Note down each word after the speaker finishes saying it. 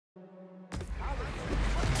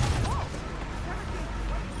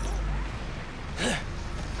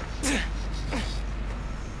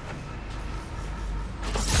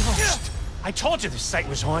I told you the site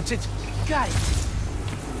was haunted. Got it.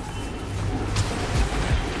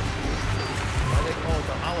 Why they call it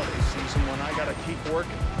the holiday season when I gotta keep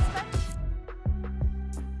working?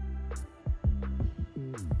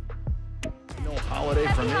 No holiday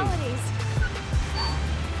for me. Holidays.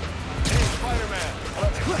 Hey, Spider-Man!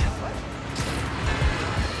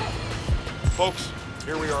 Folks,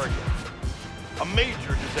 here we are again. A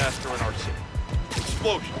major disaster in our city.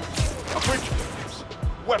 Explosions, a bridge collapse,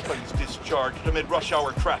 weapons discharged amid rush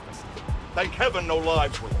hour traffic. Thank heaven no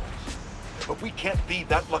lives were lost. But we can't be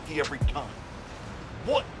that lucky every time.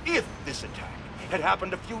 What if this attack had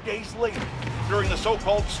happened a few days later, during the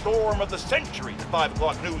so-called storm of the century the 5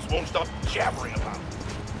 o'clock news won't stop jabbering about?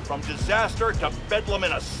 From disaster to bedlam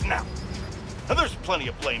in a snap. And there's plenty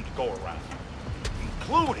of blame to go around,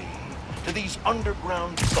 including to these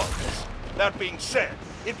underground thugs. That being said,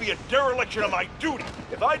 it'd be a dereliction of my duty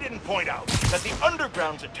if I didn't point out that the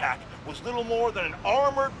Underground's attack was little more than an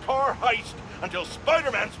armored car heist until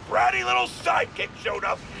Spider-Man's bratty little sidekick showed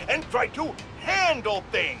up and tried to handle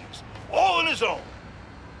things, all on his own.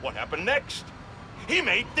 What happened next? He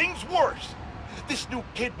made things worse. This new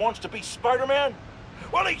kid wants to be Spider-Man?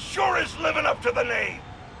 Well, he sure is living up to the name.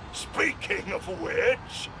 Speaking of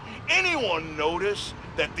which, anyone notice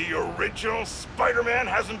that the original Spider-Man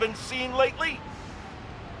hasn't been seen lately?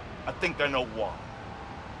 I think I know why.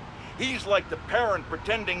 He's like the parent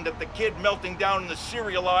pretending that the kid melting down in the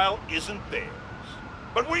cereal aisle isn't theirs.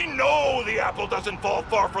 But we know the apple doesn't fall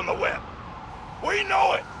far from the web. We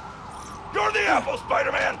know it! You're the apple,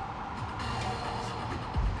 Spider-Man!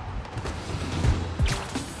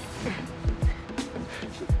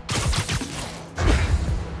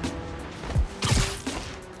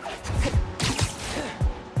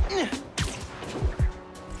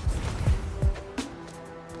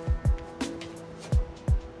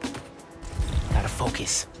 Gotta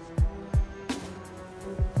focus.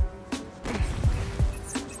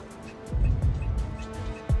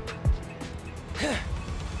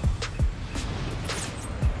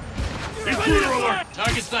 Intruder alert!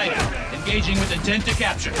 Target sighted. Engaging with intent to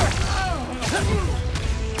capture.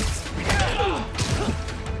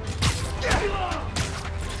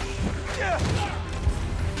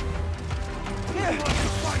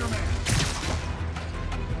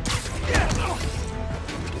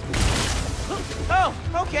 Oh,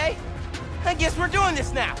 okay. I guess we're doing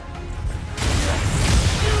this now.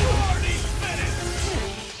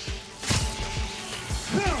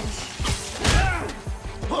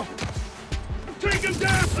 Take him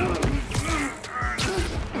down!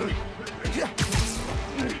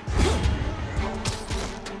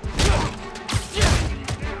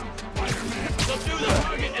 Subdue the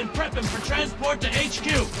target and prep him for transport to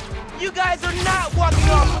HQ. You guys are not walking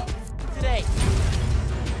off with today.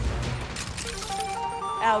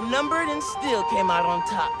 Outnumbered and still came out on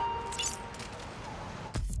top.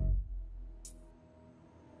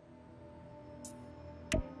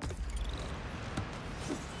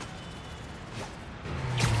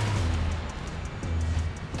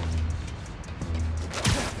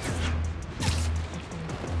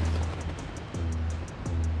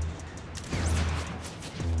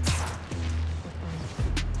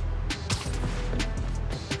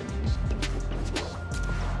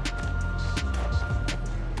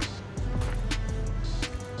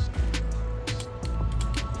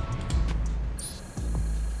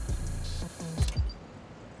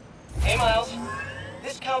 Hey Miles,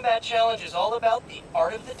 this combat challenge is all about the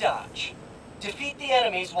art of the dodge. Defeat the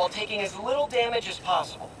enemies while taking as little damage as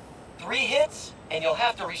possible. 3 hits, and you'll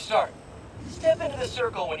have to restart. Step into the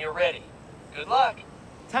circle when you're ready. Good luck.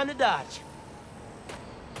 Time to dodge.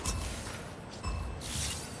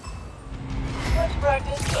 Let's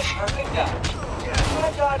practice the perfect dodge.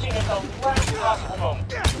 Try dodging at the last possible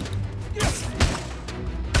moment.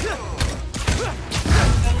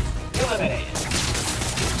 Eliminated.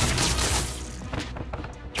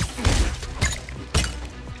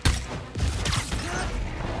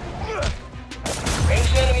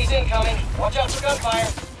 Ranged enemies incoming. Watch out for gunfire.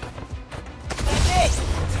 That's it.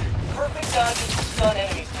 Perfect dodges will stun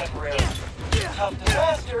enemies temporarily. Tough to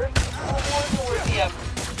master, rewards are worth the effort.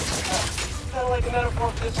 Kind of like a metaphor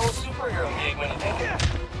for this whole superhero gig when you think of it.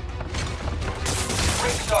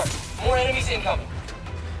 Great start. More enemies incoming.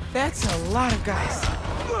 That's a lot of guys.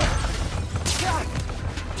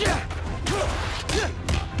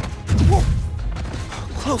 Whoa.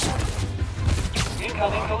 Close one.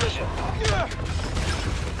 Incoming collision.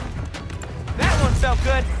 That one felt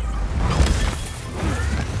good.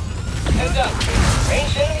 Heads up.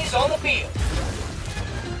 Ranged enemies on the field.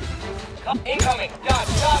 Incoming. Dodge,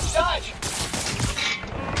 dodge, dodge.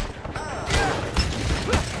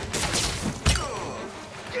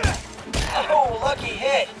 Oh, lucky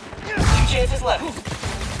hit. 2 chances left.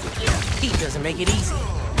 Heat doesn't make it easy.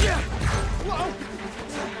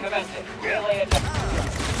 Commencing. Relay attack.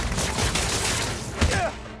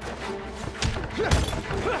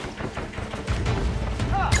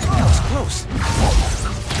 That was close.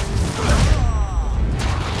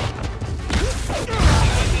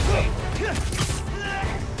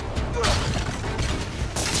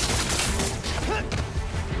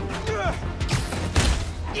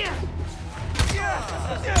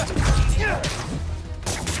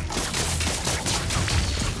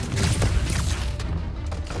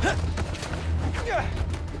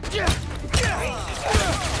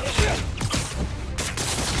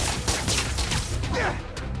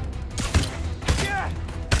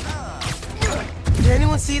 Did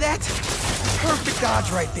anyone see that? Perfect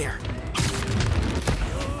dodge right there.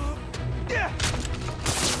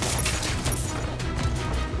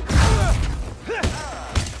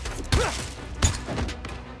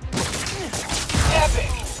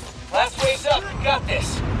 Epic! Last wave's up. You got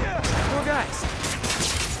this. 4 guys.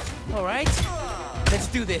 All right, let's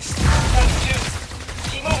do this. That's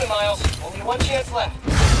 2. Keep moving, Miles. Only 1 chance left.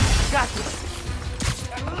 Got this.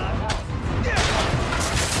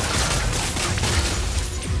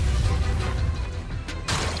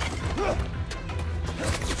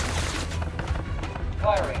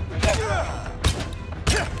 Firing. Protect.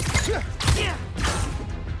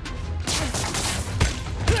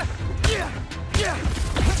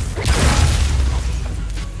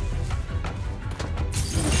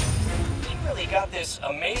 You really got this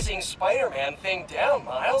amazing Spider-Man thing down,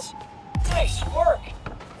 Miles. Nice work.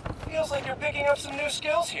 Feels like you're picking up some new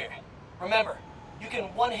skills here. Remember, you can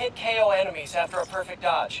one-hit KO enemies after a perfect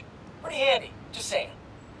dodge. Pretty handy, just saying.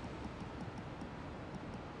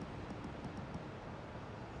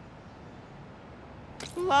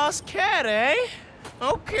 Lost cat, eh?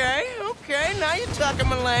 Okay, now you're talking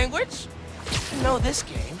my language. I know this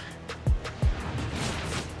game.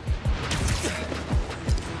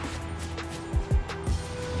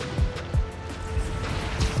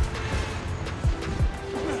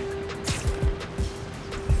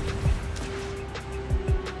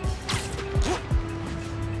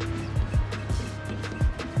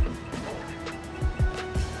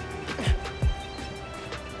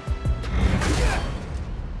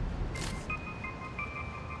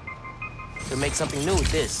 Could make something new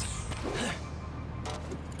with this.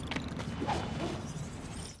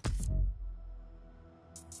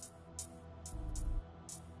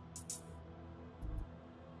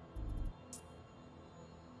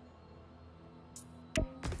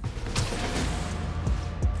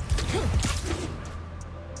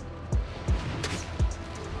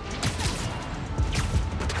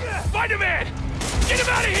 Spider-Man! Get him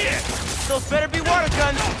out of here! Those better be water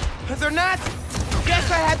guns. If they're not,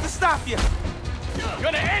 guess I had to stop you.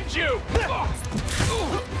 Gonna end you!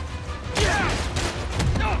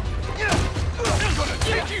 Gonna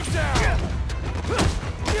take you down!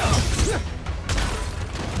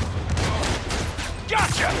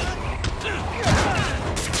 Gotcha!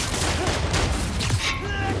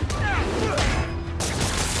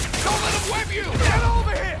 Don't let him web you! Get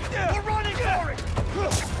over here! We're running for it!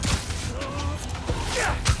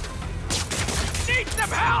 Need some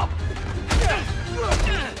help!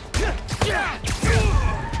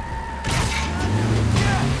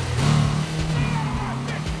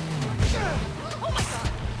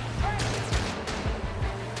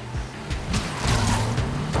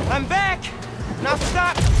 I'm back! Now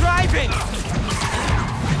stop driving!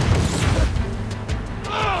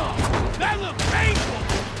 That looks painful!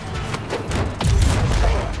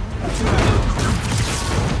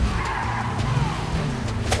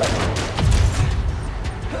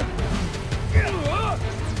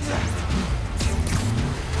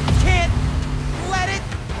 Can't let it...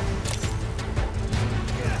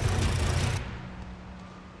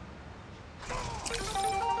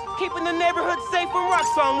 Keeping the neighborhood safe from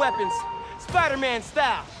Roxxon weapons. Spider-Man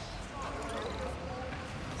style.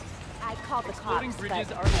 I called the cops, Bridges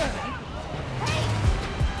but... are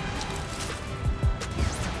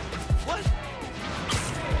What?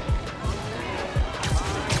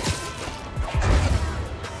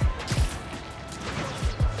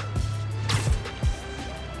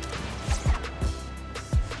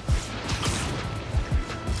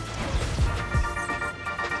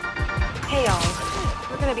 Hey y'all,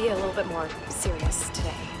 we're gonna be a little bit more serious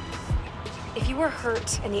today. If you were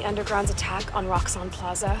hurt in the Underground's attack on Roxxon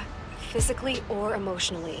Plaza, physically or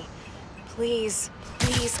emotionally, please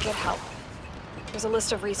get help. There's a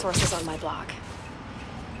list of resources on my blog.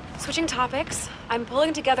 Switching topics, I'm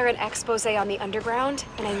pulling together an expose on the Underground,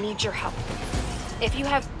 and I need your help. If you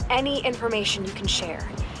have any information you can share.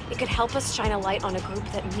 It could help us shine a light on a group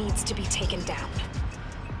that needs to be taken down.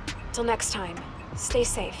 Till next time, stay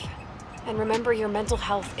safe. And remember, your mental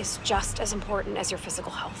health is just as important as your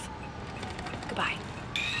physical health. Goodbye.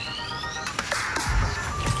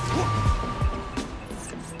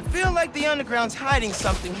 Feel like the Underground's hiding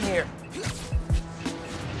something here.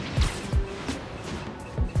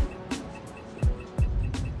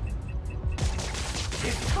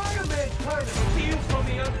 Is Spider-Man trying to steal from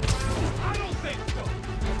the Underground? I don't think so.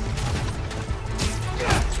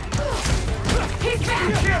 He's back!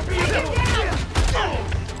 Take him down!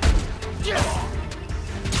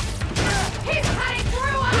 He's cutting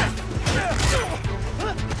through us!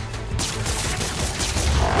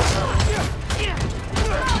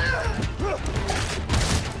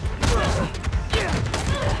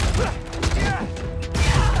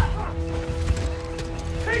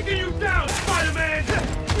 Taking you down, Spider-Man!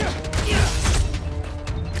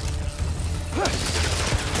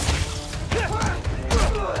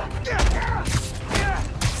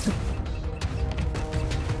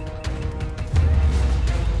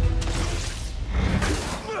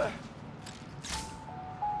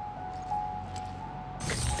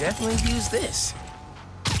 Definitely use this.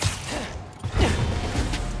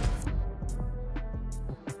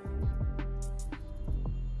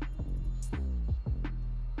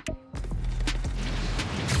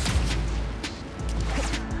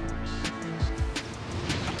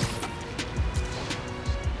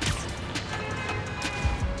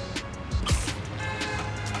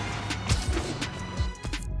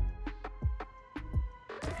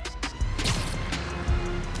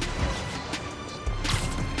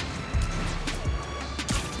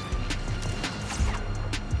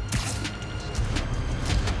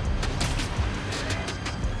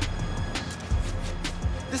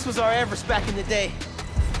 This was our Everest back in the day.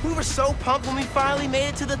 We were so pumped when we finally made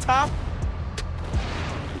it to the top.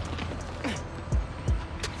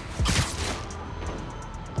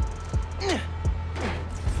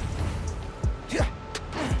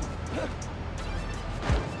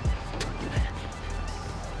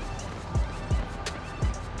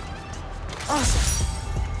 Awesome.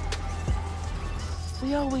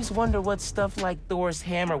 We always wonder what stuff like Thor's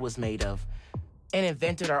hammer was made of, and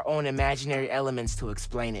invented our own imaginary elements to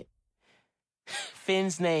explain it.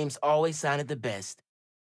 Finn's names always sounded the best.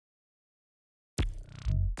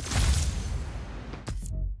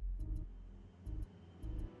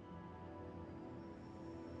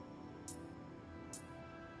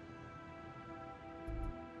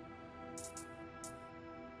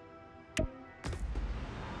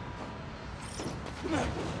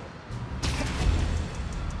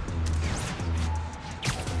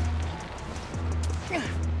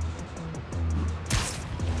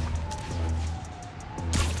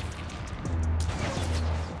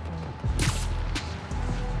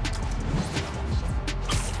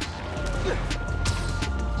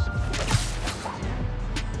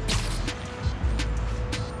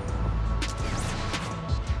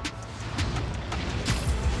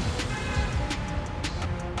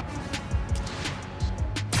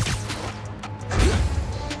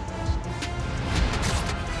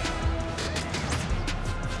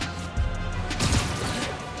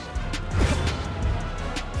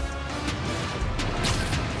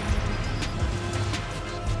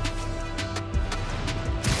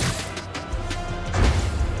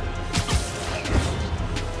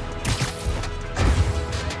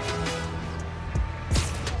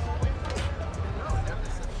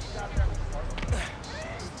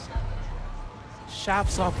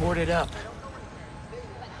 Shop's all boarded up.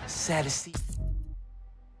 Sad to see.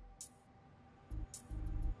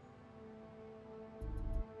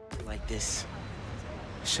 Like this.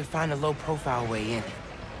 Should find a low-profile way in.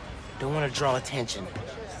 Don't want to draw attention.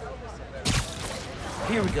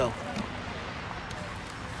 Here we go.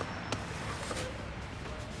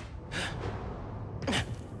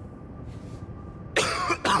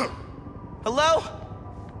 Hello?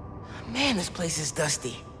 Man, this place is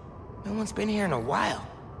dusty. No one's been here in a while.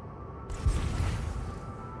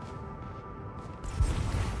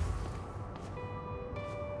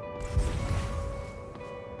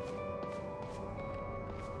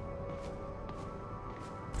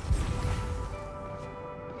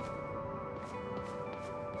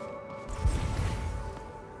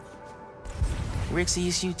 Rick's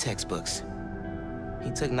ESU textbooks. He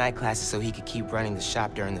took night classes so he could keep running the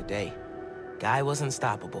shop during the day. Guy was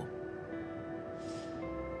unstoppable.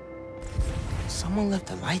 Someone left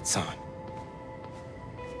the lights on.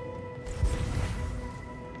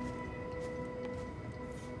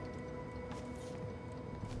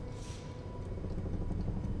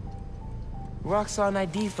 Roxxon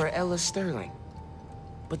ID for Ella Sterling.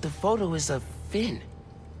 But the photo is of Finn.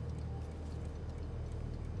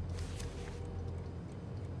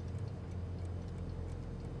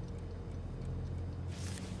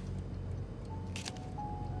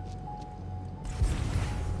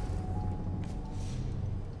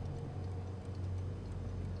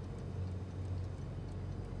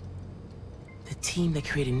 The team that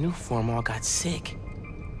created Nuform all got sick.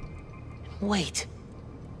 Wait,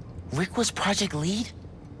 Rick was project lead?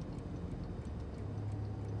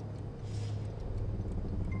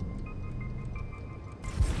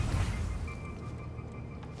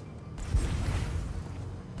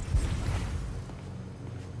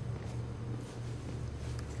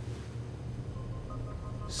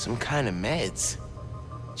 Some kind of meds.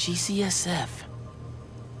 GCSF.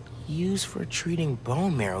 Used for treating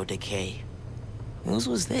bone marrow decay. Whose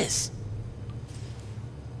was this?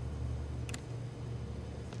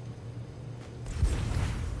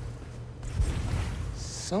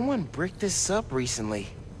 Someone bricked this up recently.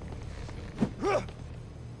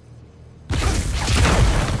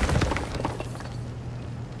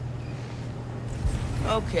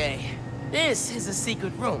 Okay, this is a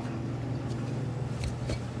secret room.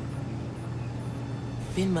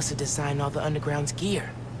 Finn must have designed all the Underground's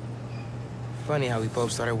gear. Funny how we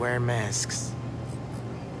both started wearing masks.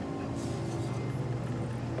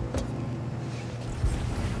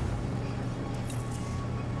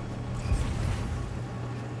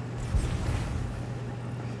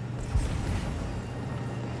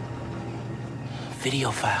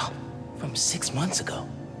 Video file from 6 months ago.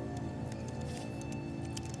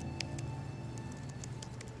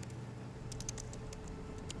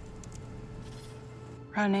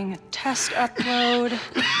 Running a test upload.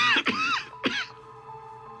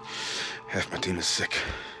 Half my team is sick,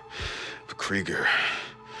 but Krieger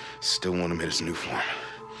still want him in his new form.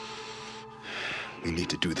 We need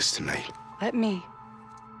to do this tonight. Let me.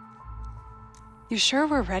 You sure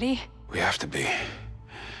we're ready? We have to be.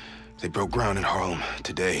 They broke ground in Harlem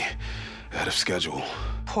today, ahead of schedule.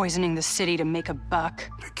 Poisoning the city to make a buck.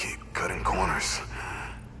 They keep cutting corners,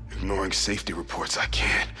 ignoring safety reports. I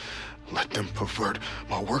can't let them pervert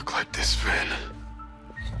my work like this, Finn.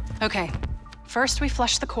 Okay, first we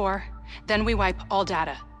flush the core, then we wipe all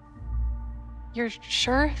data. You're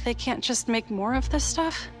sure they can't just make more of this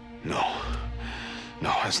stuff? No.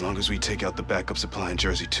 No, as long as we take out the backup supply in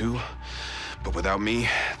Jersey too. But without me,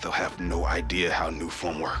 they'll have no idea how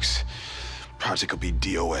Nuform works. Project will be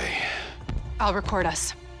DOA. I'll record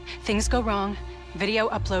us. Things go wrong, video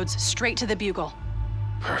uploads straight to the Bugle.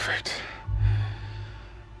 Perfect.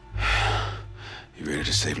 You ready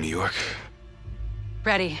to save New York?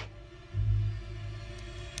 Ready.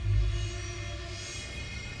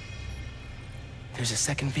 There's a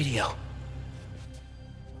second video.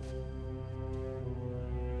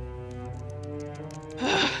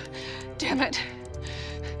 Damn it.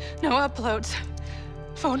 No uploads.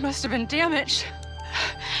 Phone must have been damaged.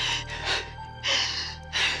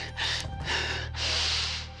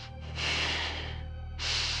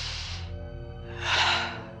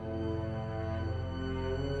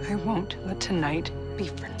 I won't let tonight be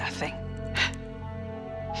for nothing.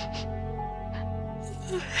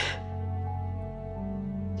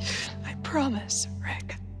 I promise,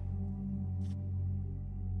 Rick.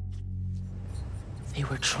 They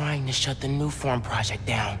were trying to shut the Nuform project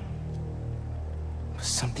down.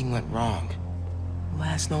 Something went wrong.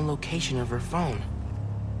 Last known location of her phone.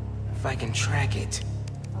 If I can track it.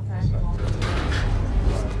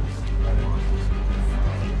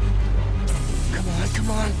 Come on, come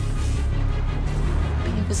on.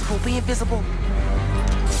 Be invisible, be invisible.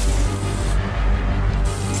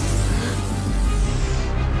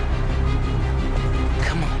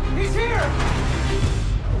 Come on. He's here!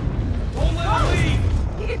 Don't let him leave!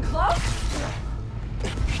 You get close?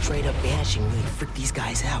 Straight up vanishing really freak these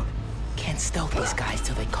guys out. Can't stealth these guys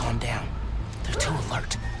till they calm down. They're too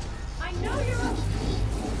alert. I know you're up.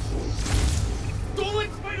 Don't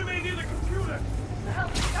let Spider-Man near the computer! The hell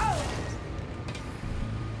go!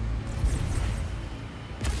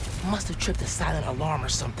 Must have tripped a silent alarm or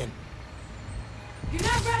something. You're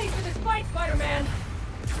not ready for this fight, Spider-Man!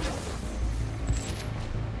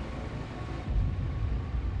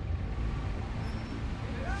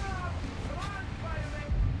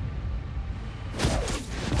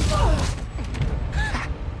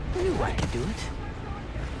 I knew I could do it.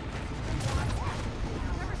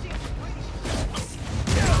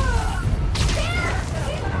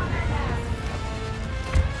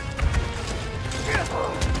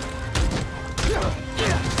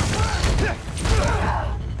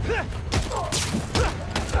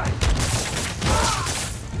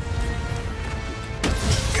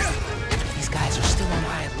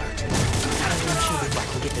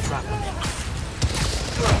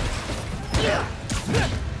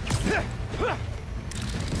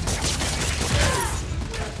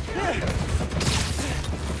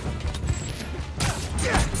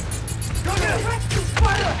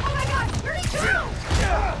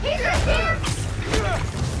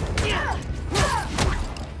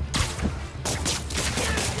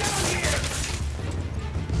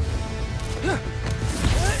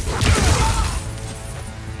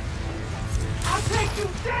 You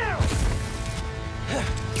down!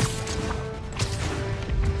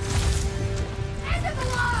 End of the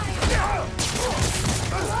line!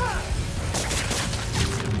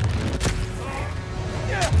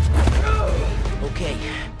 Okay,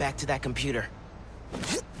 back to that computer.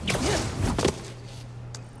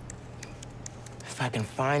 If I can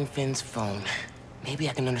find Finn's phone, maybe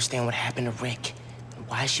I can understand what happened to Rick and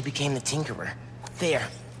why she became the Tinkerer. There,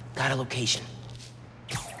 got a location.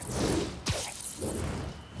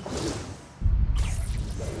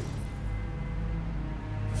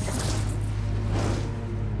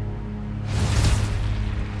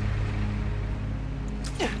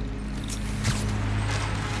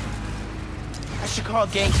 I should call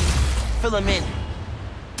Genki, fill him in.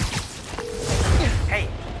 Hey,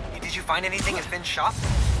 did you find anything in Finn's shop?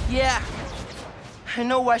 Yeah, I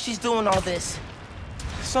know why she's doing all this.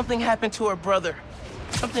 Something happened to her brother.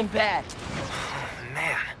 Something bad.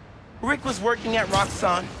 Man. Rick was working at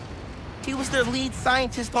Roxxon. He was their lead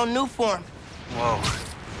scientist on Nuform. Whoa.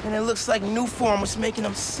 And it looks like Nuform was making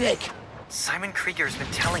him sick. Simon Krieger's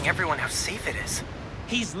been telling everyone how safe it is.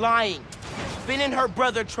 He's lying. Finn and her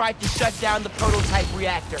brother tried to shut down the prototype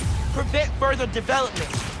reactor, prevent further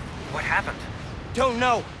development. What happened? Don't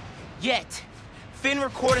know. Yet. Finn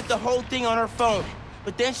recorded the whole thing on her phone,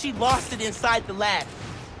 but then she lost it inside the lab.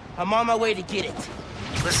 I'm on my way to get it.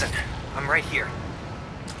 Listen, I'm right here.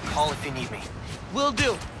 Call if you need me. Will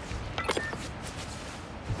do.